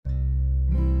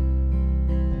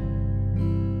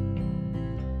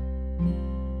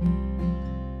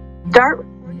Start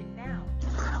recording now.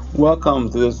 Welcome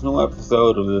to this new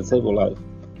episode of The Disabled Life.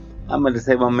 I'm a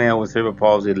disabled male with cerebral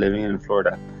palsy living in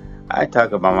Florida. I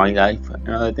talk about my life and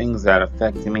other things that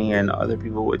affect me and other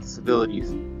people with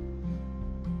disabilities.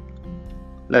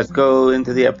 Let's go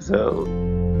into the episode.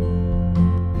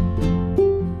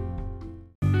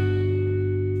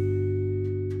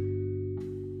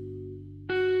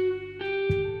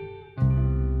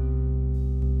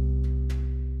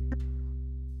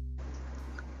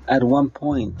 At one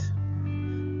point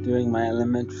during my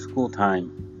elementary school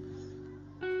time,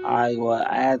 I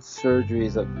had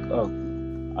surgeries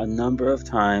a number of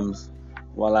times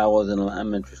while I was in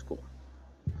elementary school.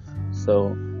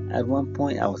 So at one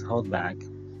point I was held back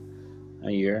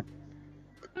a year,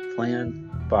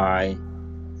 planned by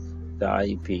the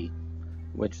IEP,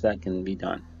 which that can be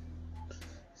done.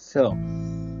 So,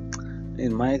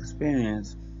 in my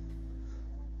experience,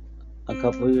 a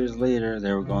couple of years later,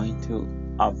 they were going to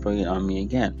operate on me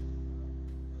again.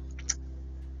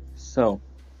 So,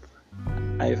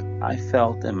 I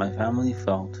felt and my family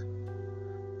felt,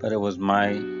 but it was my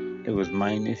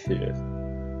initiative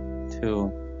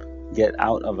to get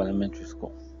out of elementary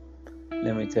school.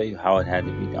 Let me tell you how it had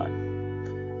to be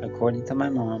done. According to my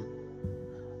mom,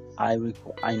 I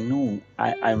know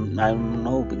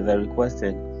because I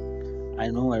requested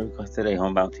a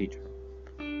homebound teacher.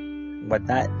 What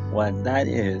that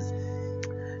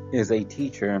is a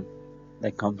teacher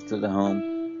that comes to the home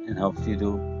and helps you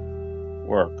do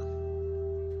work.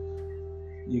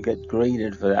 You get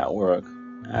graded for that work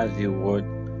as you would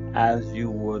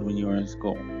when you were in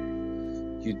school.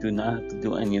 You do not have to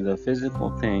do any of the physical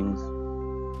things.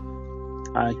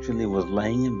 I actually was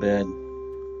laying in bed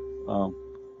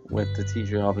with the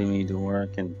teacher helping me do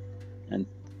work and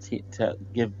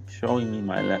showing me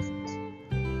my lessons.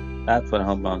 That's what a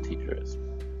homebound teacher is.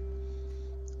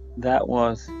 That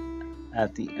was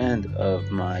at the end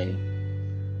of my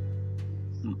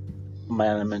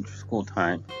elementary school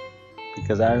time,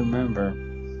 because I remember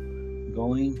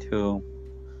going to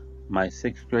my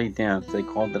 6th grade dance. They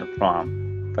called it a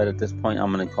prom, but at this point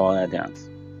I'm going to call it a dance.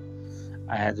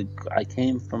 I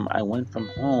went from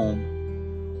home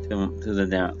to the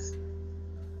dance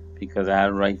because I had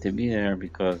a right to be there,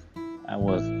 because I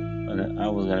was going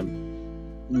to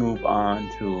move on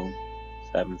to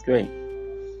 7th grade.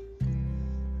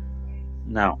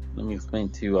 Now, let me explain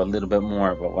to you a little bit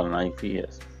more about what an IEP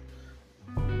is.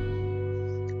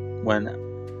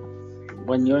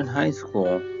 When you're in high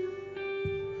school,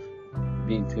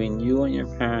 between you and your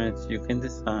parents, you can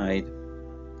decide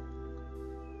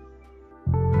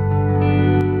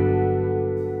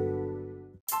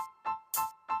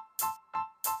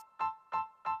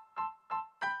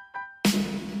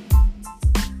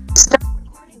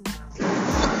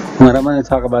what I'm going to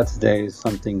talk about today is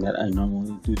something that I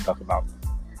normally do talk about.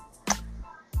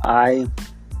 I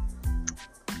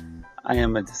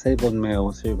am a disabled male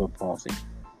with cerebral palsy.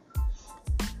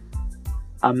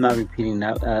 I'm not repeating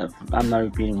my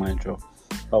intro,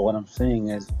 but what I'm saying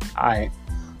is,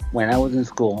 when I was in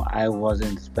school, I was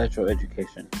in special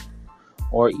education,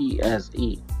 or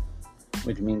ESE,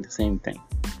 which means the same thing.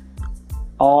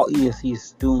 All ESE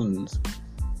students,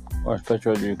 or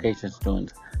special education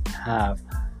students, have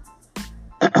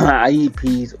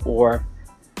IEPs or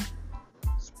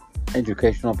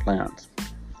educational plans.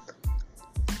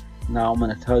 Now I'm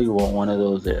going to tell you what one of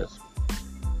those is.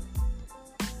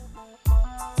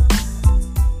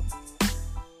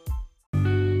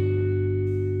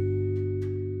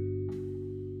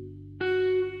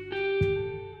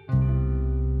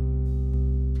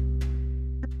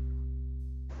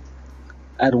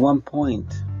 At one point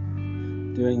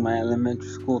during my elementary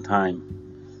school time,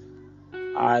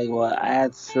 I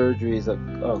had surgeries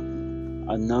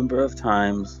a number of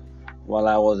times while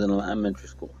I was in elementary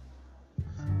school.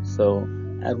 So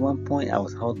at one point I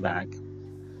was held back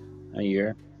a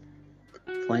year,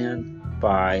 planned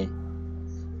by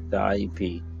the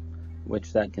IEP,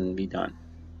 which that can be done.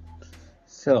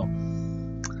 So,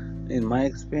 in my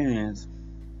experience,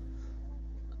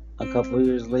 a couple of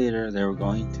years later, they were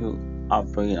going to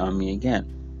operate on me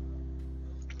again.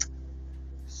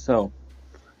 So,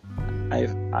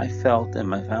 I felt and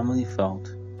my family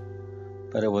felt,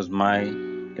 but it was my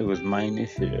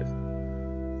initiative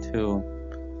to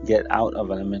get out of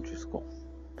elementary school.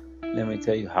 Let me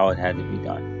tell you how it had to be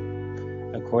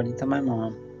done. According to my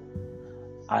mom,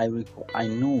 I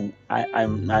know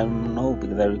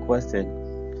because I requested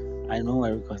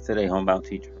a homebound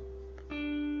teacher.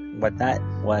 What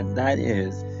that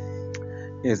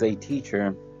is a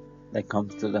teacher that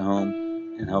comes to the home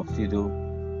and helps you do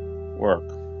work.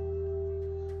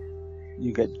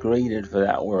 You get graded for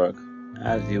that work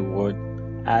as you would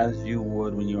as you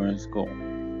would when you were in school.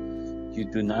 You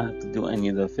do not have to do any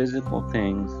of the physical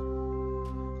things.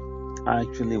 I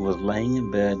actually was laying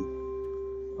in bed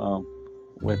um,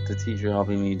 with the teacher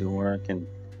helping me do work and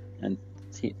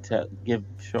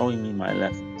showing me my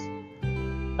lessons.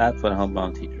 That's what a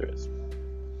homebound teacher is.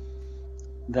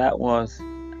 That was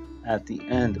at the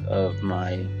end of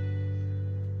my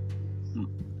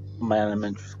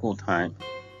elementary school time,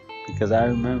 because I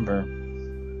remember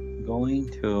going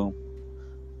to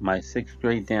my 6th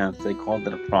grade dance. They called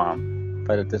it a prom,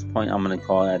 but at this point I'm gonna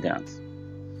call it a dance.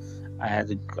 I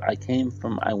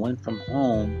went from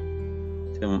home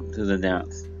to the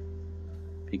dance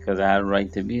because I had a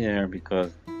right to be there,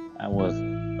 because I was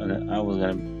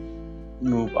gonna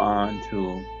move on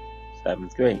to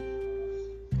 7th grade.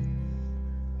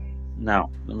 Now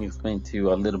let me explain to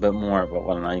you a little bit more about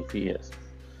what an IEP is.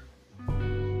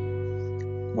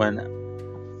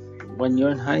 When you're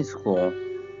in high school,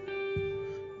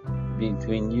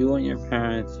 between you and your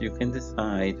parents, you can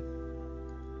decide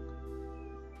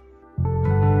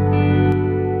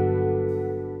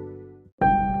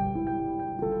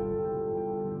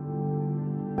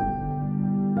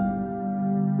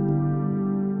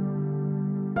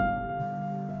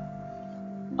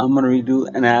I'm going to redo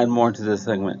and add more to this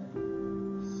segment.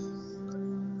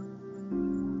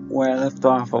 Where I left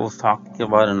off, I was talking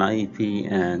about an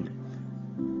IEP and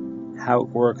how it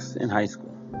works in high school.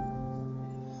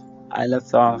 I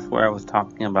left off where I was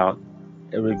talking about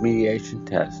a remediation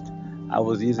test. I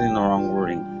was using the wrong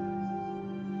wording.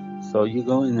 So you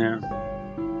go in there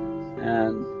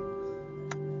and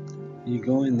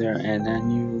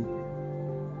then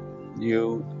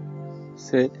you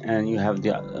sit and you have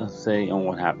the say on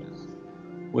what happens.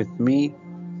 With me,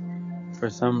 for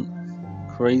some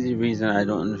crazy reason, I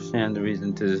don't understand the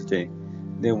reason to this day,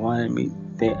 they wanted me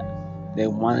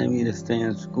to stay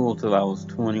in school till I was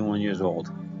 21 years old.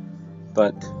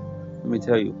 But let me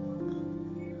tell you,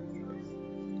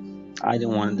 I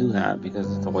didn't want to do that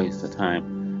because it's a waste of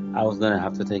time. I was going to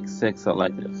have to take 6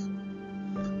 electives.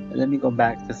 And let me go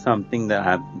back to something that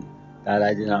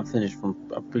I did not finish from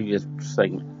a previous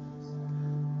segment.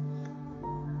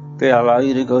 They allow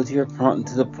you to go to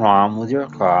the prom with your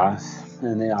class,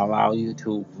 and they allow you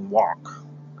to walk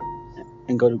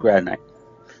and go to grad night.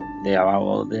 They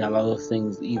allow those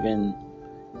things even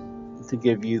to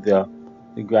give you the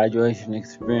graduation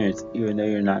experience, even though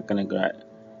you're not going to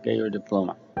get your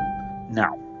diploma.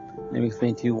 Now, let me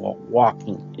explain to you what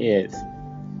walking is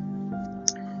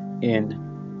in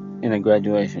a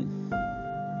graduation.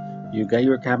 You get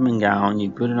your cap and gown, you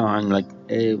put it on like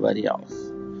everybody else,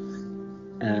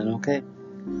 and okay,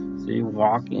 so you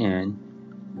walk in,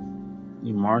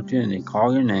 you march in, they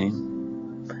call your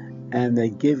name, and they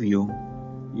give you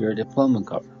your diploma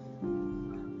cover.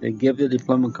 They give the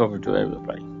diploma cover to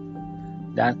everybody.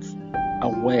 That's a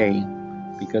way,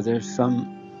 because there's some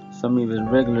even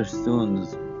regular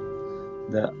students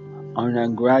that are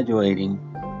not graduating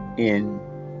in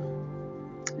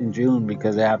June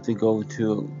because they have to go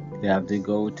to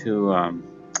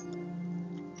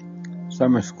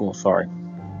summer school. Sorry,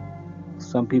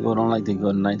 some people don't like to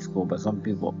go to night school, but some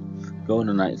people go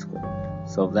to night school.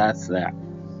 So that's that.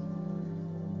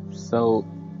 So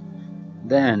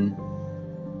then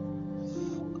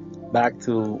back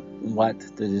to what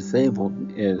the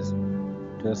disabled is,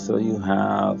 just so you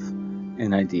have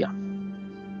an idea.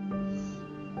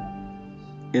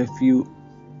 If you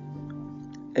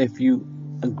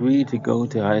agree to go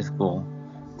to high school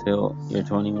till you're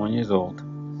 21 years old,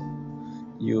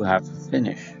 you have to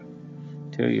finish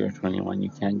till you're 21. You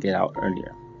can't get out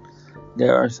earlier.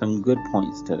 There are some good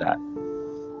points to that.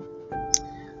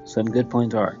 Some good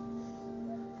points are,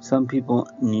 some people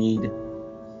need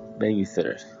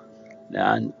babysitters.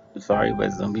 Now, I'm sorry,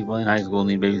 but some people in high school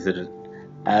need babysitters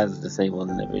as disabled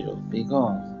individuals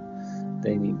because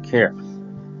they need care.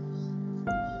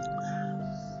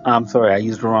 I'm sorry, I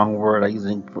used the wrong word. I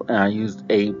used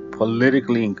a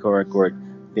politically incorrect word.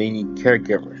 They need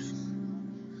caregivers.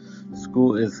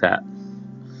 School is that.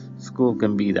 School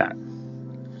can be that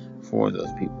for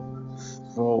those people.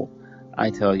 So I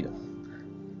tell you.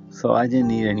 So I didn't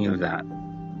need any of that.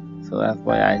 So that's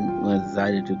why I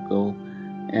decided to go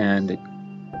and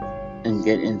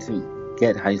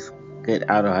get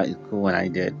out of high school when I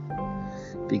did,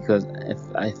 because if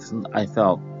I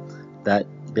felt that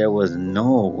there was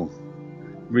no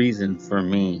reason for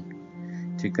me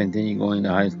to continue going to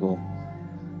high school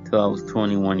till I was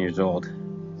 21 years old.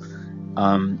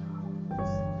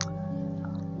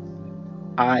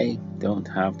 I don't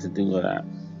have to do that.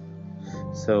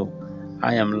 So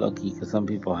I am lucky, because some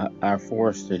people are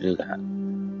forced to do that.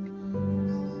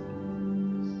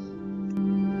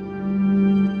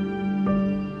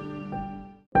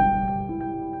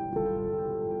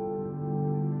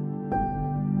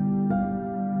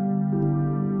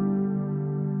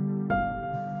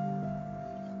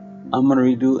 I'm going to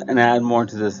redo and add more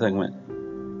to this segment.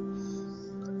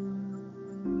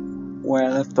 Where I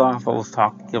left off, I was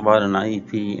talking about an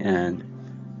IEP and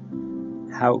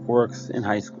how it works in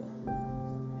high school.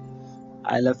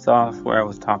 I left off where I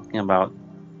was talking about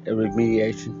a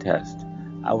remediation test.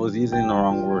 I was using the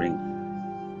wrong wording.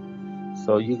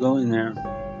 So you go in there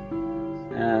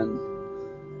and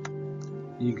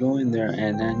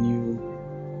then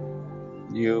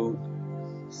you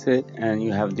sit and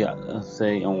you have the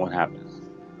say on what happens.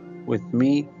 With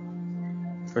me,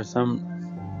 for some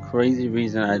crazy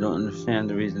reason, I don't understand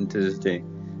the reason to this day,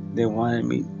 they wanted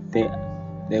me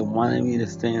to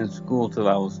stay in school till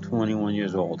I was 21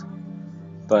 years old.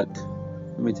 But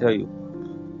let me tell you,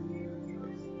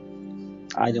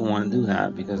 I didn't want to do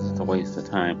that because it's a waste of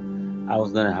time. I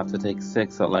was gonna have to take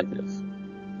 6 electives.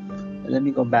 Let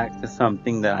me go back to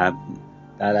something that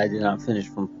I did not finish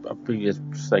from a previous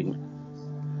segment.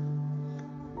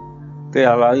 They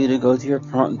allow you to go to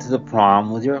the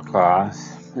prom with your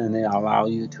class, and they allow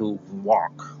you to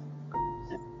walk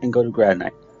and go to grad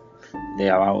night. They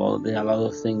allow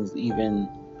those things even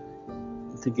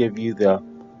to give you the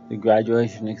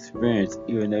graduation experience,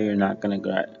 even though you're not gonna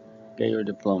get your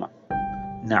diploma.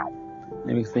 Now,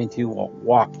 let me explain to you what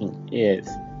walking is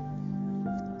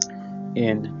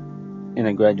in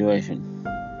a graduation.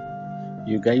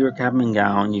 You get your cap and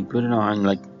gown, you put it on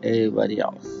like everybody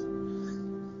else,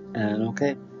 and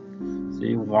okay, so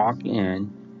you walk in,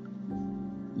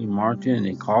 you march in,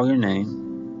 they call your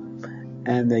name,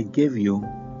 and they give you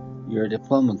your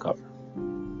diploma cover.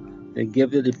 They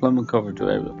give the diploma cover to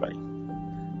everybody.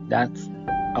 That's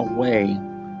a way,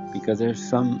 because there's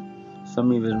some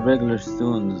even regular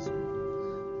students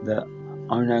that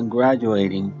are not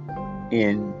graduating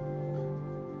in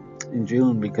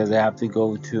June because they have to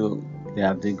go to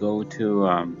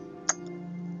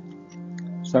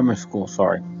summer school.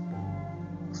 Sorry,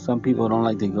 some people don't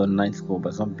like to go to night school,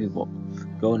 but some people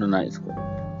go to night school.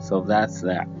 So that's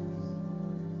that.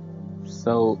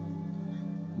 So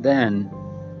then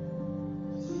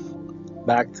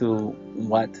back to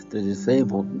what the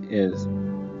disabled is,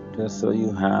 just so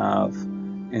you have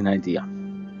an idea.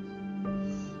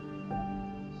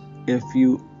 If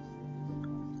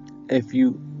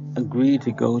you agree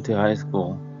to go to high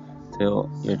school till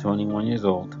you're 21 years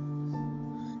old,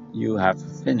 you have to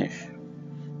finish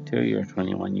till you're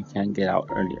 21. You can't get out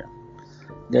earlier.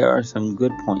 There are some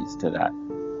good points to that.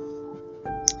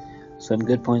 Some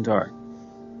good points are,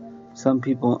 some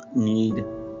people need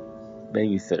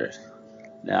babysitters.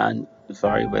 Now, I'm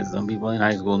sorry, but some people in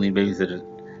high school need babysitters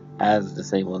as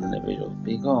disabled individuals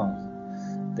because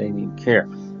they need care.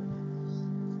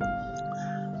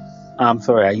 I'm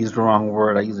sorry, I used the wrong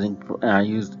word. I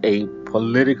used a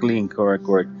politically incorrect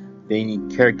word. They need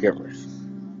caregivers.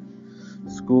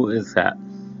 School is that.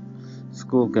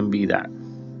 School can be that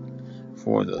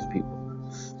for those people.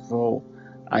 So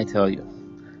I tell you.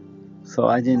 So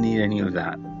I didn't need any of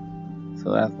that.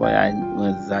 So that's why I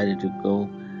decided to go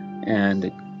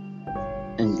and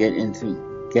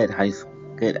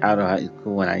get out of high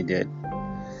school when I did,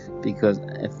 because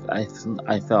if I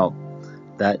felt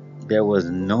that there was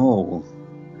no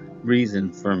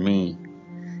reason for me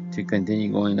to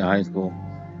continue going to high school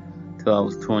till I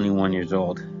was 21 years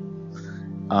old.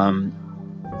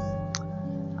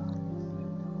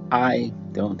 I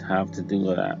don't have to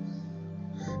do that.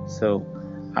 So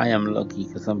I am lucky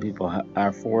because some people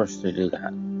are forced to do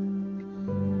that.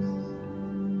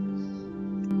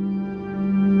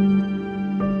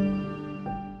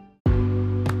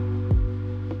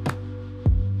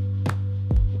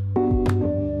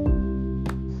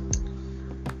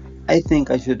 I think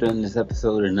I should have done this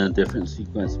episode in a different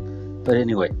sequence, but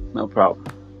anyway, no problem.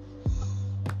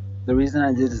 The reason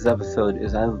I did this episode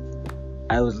is I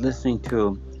was listening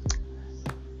to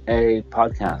a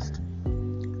podcast,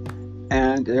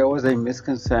 and there was a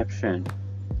misconception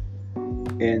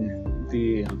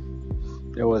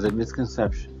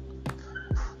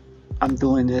I'm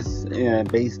doing this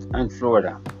based on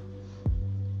Florida.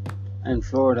 In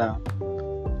Florida,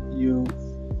 you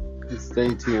can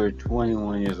stay till you're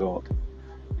 21 years old.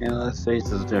 In other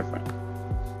states is different.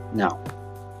 Now,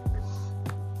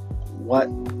 what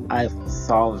I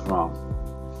saw was wrong.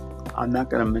 I'm not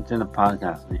going to mention the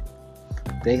podcast name.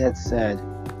 They had said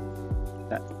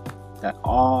that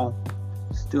all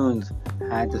students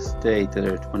had to stay till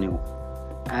they're 21.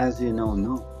 As you know,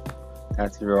 no.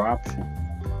 That's your option.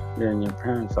 You're in your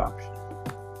parents' option.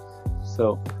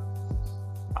 So,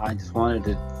 I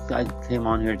came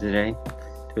on here today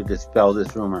to dispel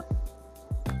this rumor.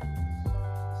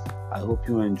 I hope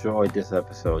you enjoyed this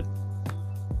episode.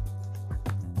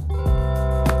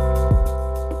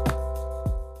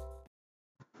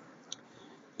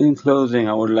 In closing,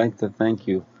 I would like to thank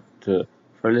you to,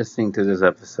 for listening to this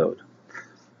episode.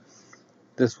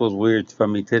 This was weird for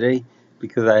me today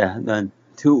because I had done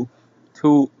two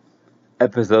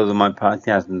episodes of my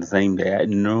podcast in the same day.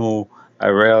 I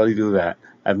rarely do that.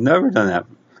 I've never done that,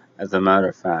 as a matter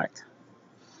of fact.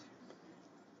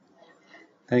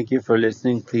 Thank you for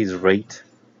listening. Please rate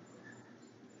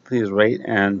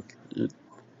and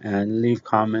leave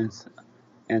comments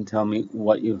and tell me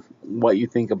what you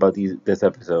think about this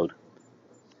episode.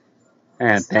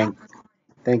 And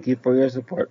thank you for your support.